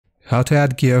How to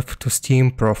add GIF to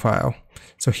Steam profile.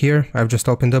 So here I've just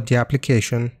opened up the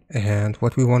application, and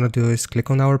what we want to do is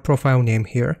click on our profile name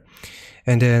here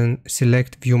and then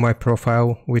select view my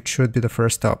profile, which should be the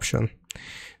first option.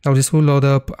 Now this will load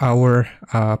up our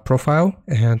profile,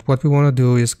 and what we want to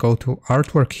do is go to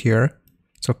artwork here.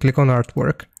 So click on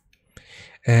artwork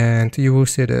and you will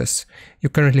see this. You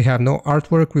currently have no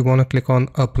artwork. We want to click on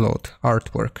upload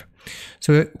artwork.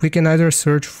 So we can either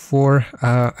search for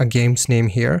a game's name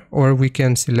here, or we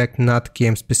can select not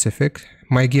game specific.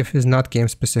 My GIF is not game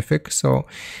specific, so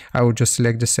I will just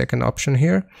select the second option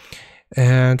here.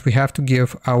 And we have to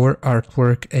give our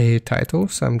artwork a title.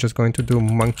 So I'm just going to do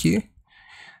monkey.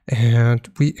 And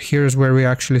here's where we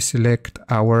actually select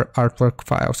our artwork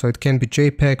file. So it can be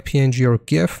JPEG, PNG, or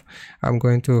GIF. I'm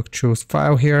going to choose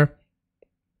file here.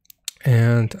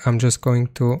 And I'm just going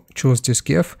to choose this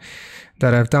GIF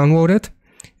that I've downloaded.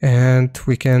 And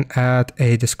we can add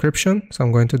a description. So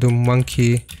I'm going to do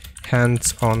monkey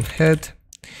hands on head.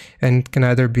 And it can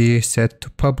either be set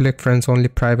to public, friends only,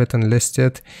 private,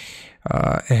 unlisted.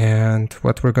 And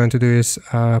what we're going to do is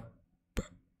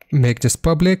make this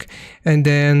public, and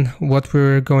then what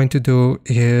we're going to do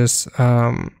is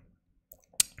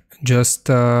just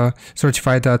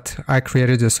certify that I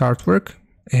created this artwork,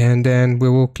 and then we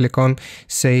will click on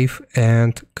save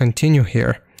and continue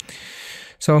here.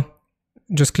 So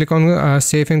just click on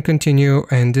save and continue,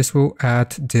 and this will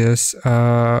add this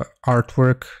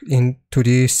artwork into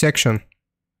the section.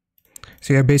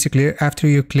 So yeah, basically after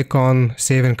you click on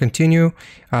save and continue,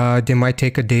 they might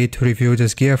take a day to review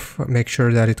this GIF, make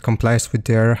sure that it complies with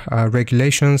their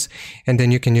regulations, and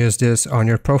then you can use this on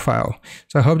your profile.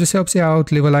 So I hope this helps you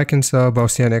out. Leave a like and sub. I'll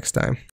see you next time.